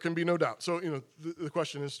faith, there can be no doubt. So, the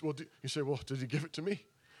question is, you say, did he give it to me?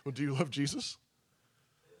 Well, do you love Jesus?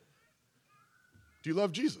 Do you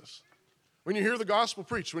love Jesus? When you hear the gospel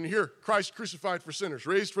preached, when you hear Christ crucified for sinners,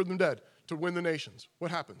 raised from the dead to win the nations, what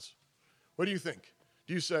happens? What do you think?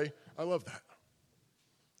 Do you say, I love that?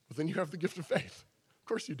 Well, then you have the gift of faith. Of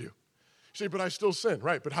course you do. You say, but I still sin.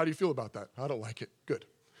 Right, but how do you feel about that? I don't like it. Good.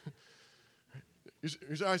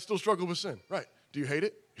 You say, I still struggle with sin. Right. Do you hate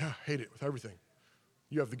it? Yeah, I hate it with everything.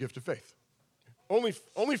 You have the gift of faith. Only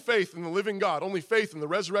faith in the living God, only faith in the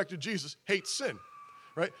resurrected Jesus hates sin.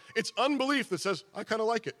 Right? It's unbelief that says, I kind of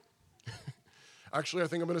like it. Actually, I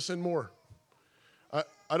think I'm going to sin more.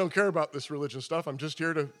 I don't care about this religion stuff. I'm just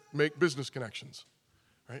here to make business connections,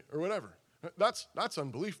 right? Or whatever. That's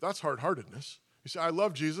unbelief. That's hard-heartedness. You say, I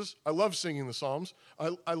love Jesus. I love singing the Psalms.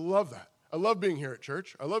 I love that. I love being here at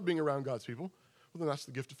church. I love being around God's people. Well, then that's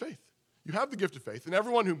the gift of faith. You have the gift of faith, and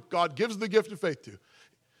everyone whom God gives the gift of faith to,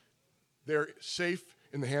 they're safe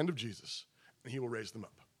in the hand of Jesus, and he will raise them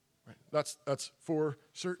up. Right? That's for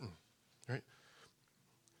certain, right?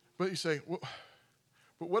 But you say, well,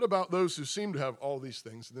 but what about those who seem to have all these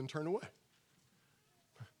things and then turn away?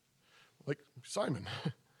 Like Simon,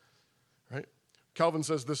 right? Calvin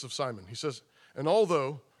says this of Simon. He says, and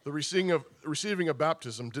although the receiving of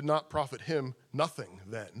baptism did not profit him nothing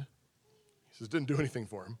then, he says, didn't do anything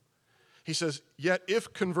for him. He says, yet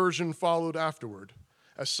if conversion followed afterward,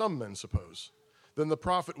 as some men suppose, then the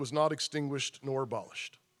profit was not extinguished nor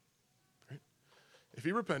abolished. Right? If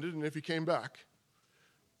he repented and if he came back,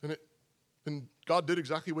 then God did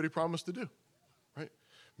exactly what he promised to do, right?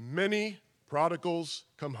 Many prodigals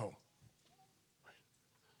come home.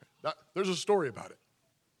 Right? There's a story about it,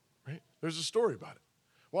 right? There's a story about it.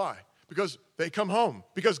 Why? Because they come home.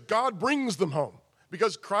 Because God brings them home.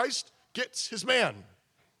 Because Christ gets his man.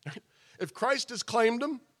 Right? If Christ has claimed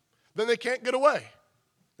them, then they can't get away.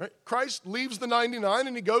 Right? Christ leaves the 99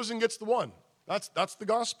 and he goes and gets the one. That's the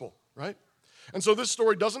gospel, right? And so this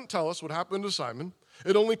story doesn't tell us what happened to Simon.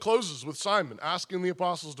 It only closes with Simon asking the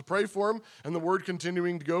apostles to pray for him and the word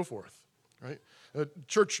continuing to go forth, right?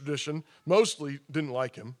 Church tradition mostly didn't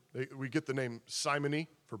like him. We get the name simony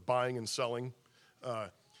for buying and selling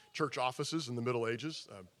church offices in the Middle Ages,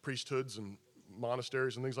 priesthoods and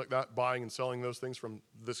monasteries and things like that, buying and selling those things from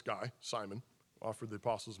this guy, Simon, offered the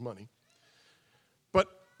apostles money. But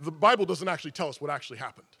the Bible doesn't actually tell us what actually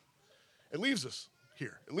happened. It leaves us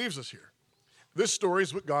here. This story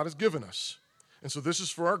is what God has given us. And so this is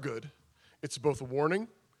for our good. It's both a warning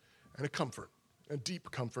and a comfort, a deep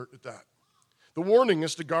comfort at that. The warning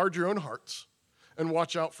is to guard your own hearts and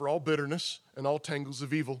watch out for all bitterness and all tangles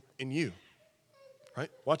of evil in you. Right?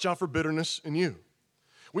 Watch out for bitterness in you.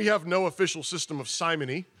 We have no official system of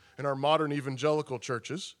simony in our modern evangelical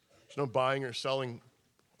churches. There's no buying or selling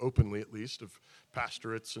openly, at least, of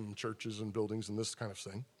pastorates and churches and buildings and this kind of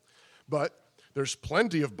thing. But there's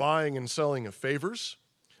plenty of buying and selling of favors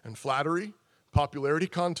and flattery, popularity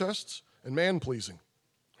contests, and man-pleasing.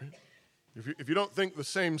 Right? If you don't think the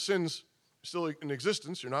same sin's still in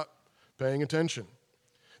existence, you're not paying attention.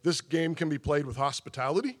 This game can be played with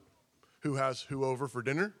hospitality. Who has who over for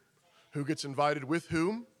dinner? Who gets invited with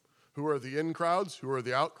whom? Who are the in crowds? Who are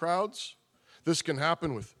the out crowds? This can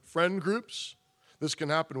happen with friend groups. This can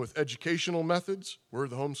happen with educational methods. We're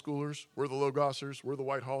the homeschoolers. We're the Logosers. We're the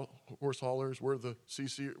white horse haulers. We're the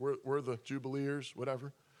CC. We're the Jubileers,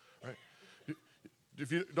 whatever. Right?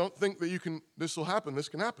 If you don't think that this will happen, this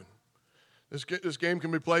can happen. This game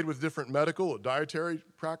can be played with different medical or dietary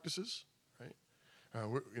practices.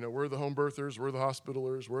 Right? We're the home birthers. We're the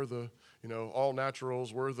hospitalers. We're the all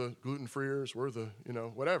naturals. We're the gluten freers. We're the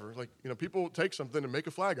whatever. People take something and make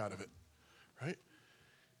a flag out of it. Right?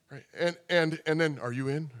 Right. And then are you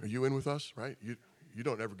in? Are you in with us? Right? You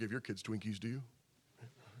don't ever give your kids Twinkies, do you?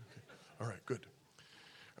 Okay. All right, good.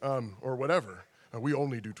 Or whatever. We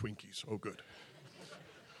only do Twinkies. Oh, good.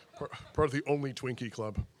 Part of the only Twinkie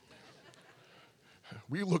club.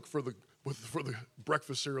 We look for the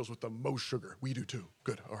breakfast cereals with the most sugar. We do too.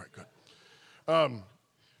 Good. All right, good.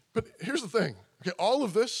 But here's the thing. Okay, all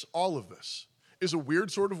of this is a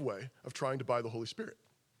weird sort of way of trying to buy the Holy Spirit.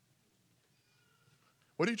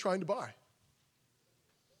 What are you trying to buy?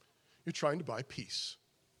 You're trying to buy peace.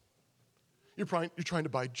 You're trying to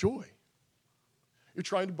buy joy. You're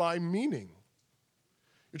trying to buy meaning.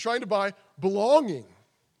 You're trying to buy belonging.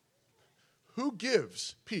 Who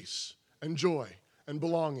gives peace and joy and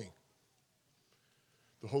belonging?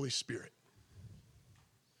 The Holy Spirit.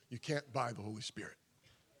 You can't buy the Holy Spirit.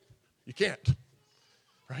 You can't,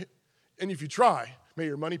 right? And if you try, may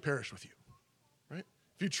your money perish with you, right?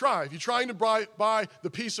 If you're trying to buy the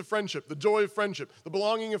peace of friendship, the joy of friendship, the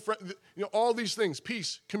belonging of all these things,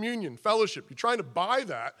 peace, communion, fellowship, you're trying to buy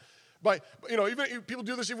that by, even people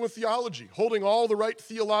do this even with theology, holding all the right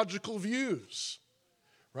theological views,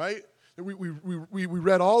 right? We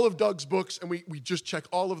read all of Doug's books and we just check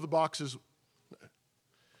all of the boxes.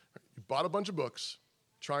 You bought a bunch of books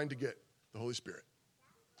trying to get the Holy Spirit.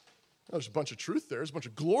 Now, there's a bunch of truth there. There's a bunch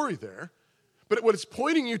of glory there. But what it's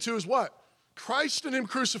pointing you to is what? Christ and him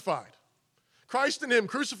crucified. Christ and him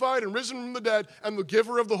crucified and risen from the dead and the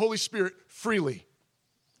giver of the Holy Spirit freely.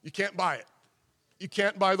 You can't buy it. You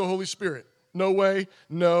can't buy the Holy Spirit. No way,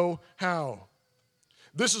 no how.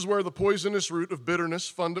 This is where the poisonous root of bitterness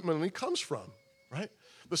fundamentally comes from, right?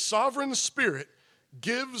 The sovereign Spirit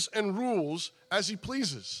gives and rules as he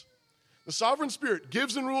pleases. The sovereign Spirit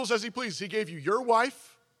gives and rules as he pleases. He gave you your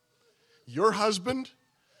wife, your husband,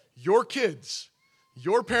 your kids,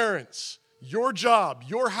 your parents, your job,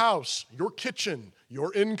 your house, your kitchen,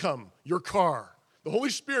 your income, your car. The Holy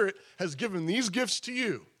Spirit has given these gifts to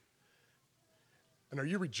you. And are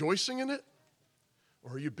you rejoicing in it?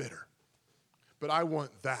 Or are you bitter? But I want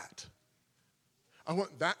that. I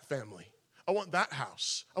want that family. I want that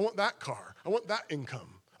house. I want that car. I want that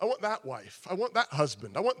income. I want that wife. I want that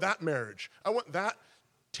husband. I want that marriage. I want that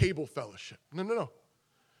table fellowship. No.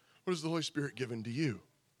 What has the Holy Spirit given to you?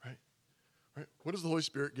 Right? What has the Holy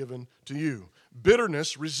Spirit given to you?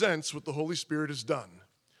 Bitterness resents what the Holy Spirit has done.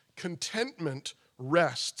 Contentment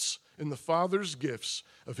rests in the Father's gifts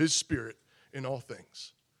of his Spirit in all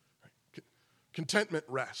things. Right? Contentment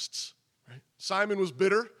rests. Right? Simon was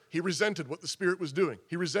bitter. He resented what the Spirit was doing.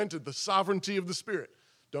 He resented the sovereignty of the Spirit.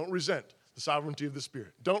 Don't resent the sovereignty of the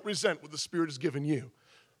Spirit. Don't resent what the Spirit has given you.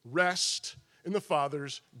 Rest in the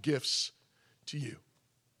Father's gifts to you.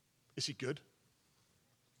 Is he good?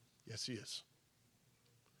 Yes, he is.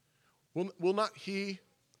 Will not he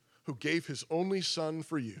who gave his only Son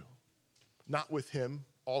for you, not with him,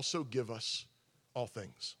 also give us all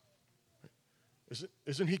things?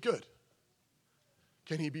 Isn't he good?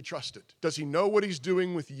 Can he be trusted? Does he know what he's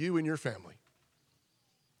doing with you and your family?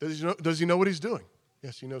 Does he know what he's doing?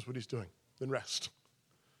 Yes, he knows what he's doing. Then rest.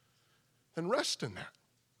 Then rest in that.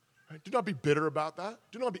 Right? Do not be bitter about that.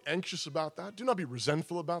 Do not be anxious about that. Do not be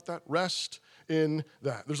resentful about that. Rest in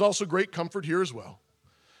that. There's also great comfort here as well.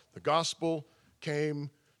 The gospel came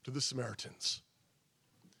to the Samaritans.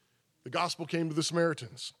 The gospel came to the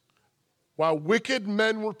Samaritans. While wicked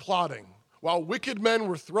men were plotting, while wicked men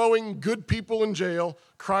were throwing good people in jail,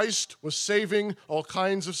 Christ was saving all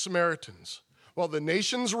kinds of Samaritans. While the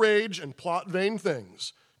nations rage and plot vain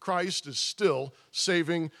things, Christ is still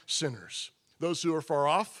saving sinners, those who are far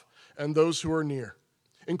off and those who are near,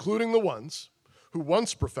 including the ones who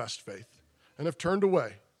once professed faith and have turned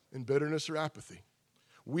away in bitterness or apathy.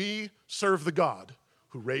 We serve the God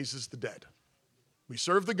who raises the dead. We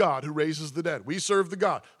serve the God who raises the dead. We serve the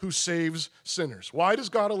God who saves sinners. Why does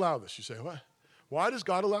God allow this? You say, what? Why does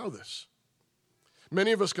God allow this?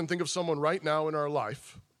 Many of us can think of someone right now in our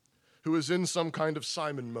life who is in some kind of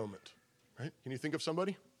Simon moment, right? Can you think of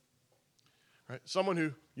somebody? right? Someone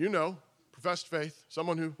who you know, professed faith,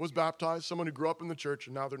 someone who was baptized, someone who grew up in the church,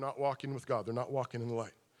 and now they're not walking with God. They're not walking in the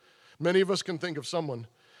light. Many of us can think of someone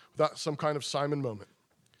without some kind of Simon moment.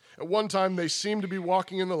 At one time, they seemed to be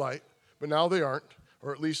walking in the light, but now they aren't,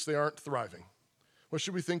 or at least they aren't thriving. What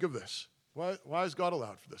should we think of this? Why has God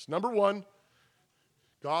allowed for this? Number one,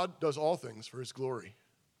 God does all things for his glory.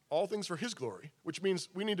 All things for his glory, which means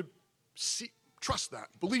we need to trust that,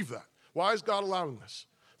 believe that. Why is God allowing this?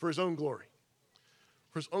 For his own glory.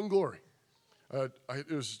 For his own glory.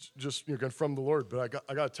 It was just from the Lord, but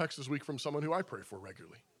I got a text this week from someone who I pray for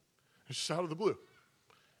regularly. It's just out of the blue.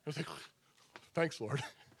 I was like, thanks, Lord.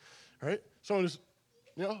 Right? Someone who's,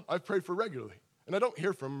 I've prayed for regularly. And I don't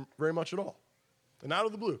hear from him very much at all. And out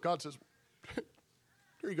of the blue, God says,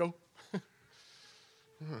 here you go.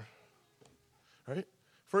 Right?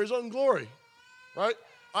 For his own glory. Right?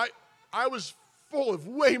 I was full of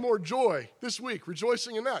way more joy this week,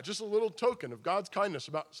 rejoicing in that. Just a little token of God's kindness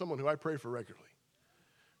about someone who I pray for regularly.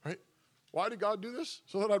 Right? Why did God do this?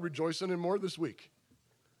 So that I'd rejoice in him more this week.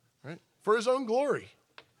 Right? For his own glory.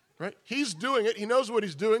 Right? He's doing it. He knows what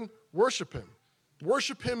he's doing. Worship him.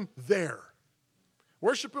 Worship him there.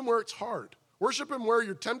 Worship him where it's hard. Worship him where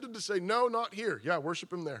you're tempted to say, no, not here. Yeah,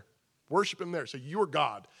 worship him there. Worship him there. Say, you are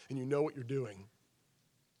God, and you know what you're doing.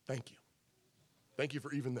 Thank you. Thank you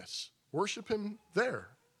for even this. Worship him there.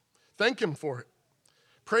 Thank him for it.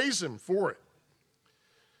 Praise him for it.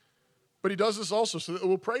 But he does this also so that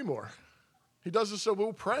we'll pray more. He does this so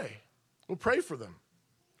we'll pray. We'll pray for them.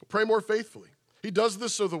 We'll pray more faithfully. He does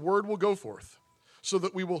this so the word will go forth, so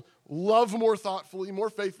that we will love more thoughtfully, more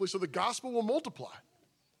faithfully, so the gospel will multiply,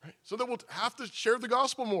 right? So that we'll have to share the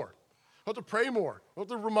gospel more. We'll have to pray more. We'll have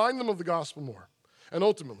to remind them of the gospel more. And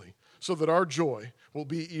ultimately, so that our joy will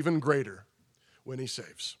be even greater when he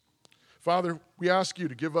saves. Father, we ask you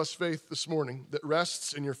to give us faith this morning that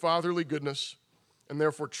rests in your fatherly goodness and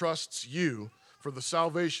therefore trusts you for the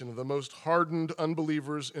salvation of the most hardened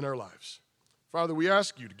unbelievers in our lives. Father, we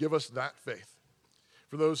ask you to give us that faith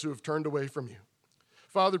for those who have turned away from you.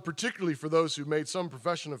 Father, particularly for those who made some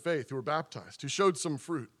profession of faith, who were baptized, who showed some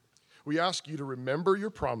fruit, we ask you to remember your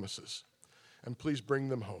promises and please bring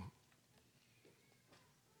them home.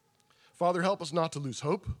 Father, help us not to lose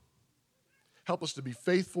hope. Help us to be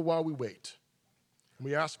faithful while we wait. And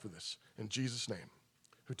we ask for this in Jesus' name,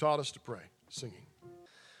 who taught us to pray, singing.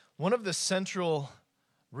 One of the central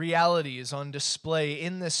realities on display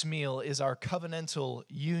in this meal is our covenantal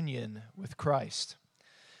union with Christ.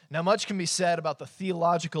 Now, much can be said about the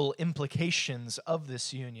theological implications of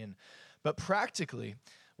this union, but practically,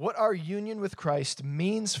 what our union with Christ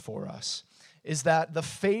means for us is that the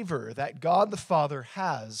favor that God the Father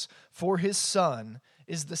has for his Son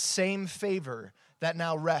is the same favor that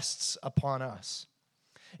now rests upon us.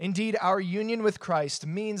 Indeed, our union with Christ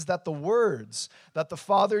means that the words that the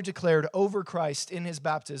Father declared over Christ in his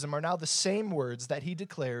baptism are now the same words that he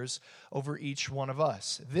declares over each one of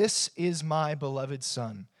us. This is my beloved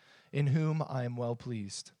Son, in whom I am well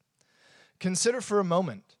pleased. Consider for a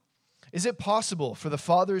moment, is it possible for the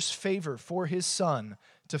Father's favor for his Son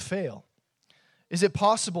to fail? Is it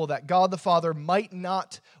possible that God the Father might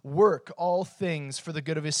not work all things for the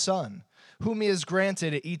good of his Son, whom he has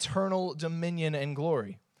granted eternal dominion and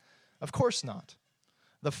glory? Of course not.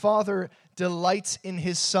 The Father delights in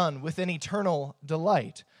his Son with an eternal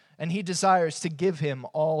delight, and he desires to give him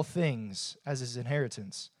all things as his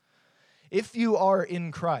inheritance. If you are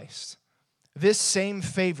in Christ, this same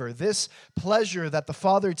favor, this pleasure that the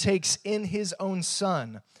Father takes in his own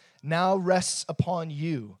Son now rests upon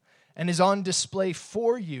you and is on display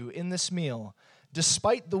for you in this meal,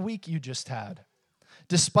 despite the week you just had,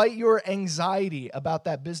 despite your anxiety about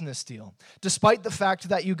that business deal, despite the fact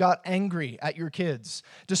that you got angry at your kids,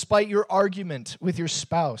 despite your argument with your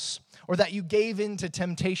spouse, or that you gave in to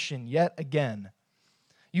temptation yet again.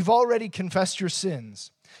 You've already confessed your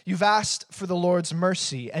sins. You've asked for the Lord's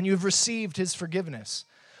mercy, and you've received his forgiveness.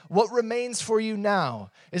 What remains for you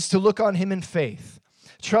now is to look on him in faith,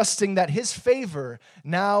 trusting that his favor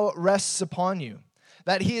now rests upon you,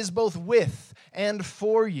 that he is both with and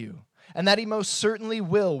for you, and that he most certainly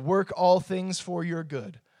will work all things for your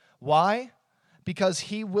good. Why? Because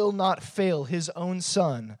he will not fail his own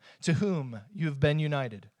Son, to whom you have been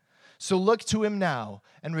united. So look to him now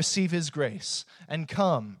and receive his grace, and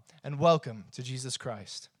come and welcome to Jesus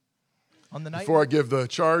Christ. On the night Before I give the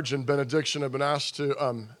charge and benediction, I've been asked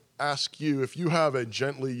to ask you if you have a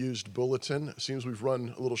gently used bulletin. It seems we've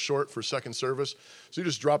run a little short for second service. So you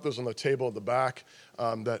just drop those on the table at the back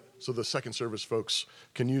so the second service folks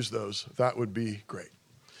can use those. That would be great.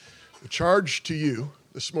 The charge to you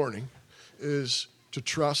this morning is to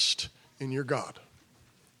trust in your God.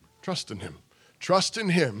 Trust in him. Trust in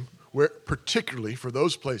him, particularly for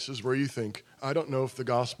those places where you think, I don't know if the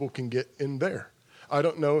gospel can get in there. I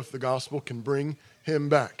don't know if the gospel can bring him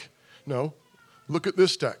back. No, look at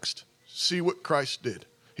this text. See what Christ did.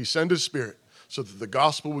 He sent his Spirit so that the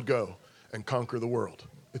gospel would go and conquer the world.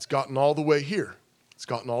 It's gotten all the way here. It's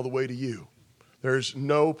gotten all the way to you. There's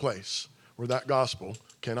no place where that gospel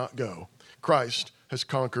cannot go. Christ has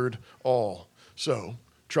conquered all. So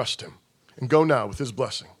trust him and go now with his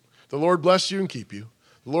blessing. The Lord bless you and keep you.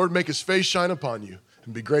 The Lord make his face shine upon you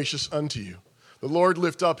and be gracious unto you. The Lord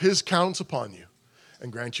lift up his countenance upon you and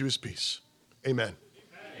grant you his peace. Amen.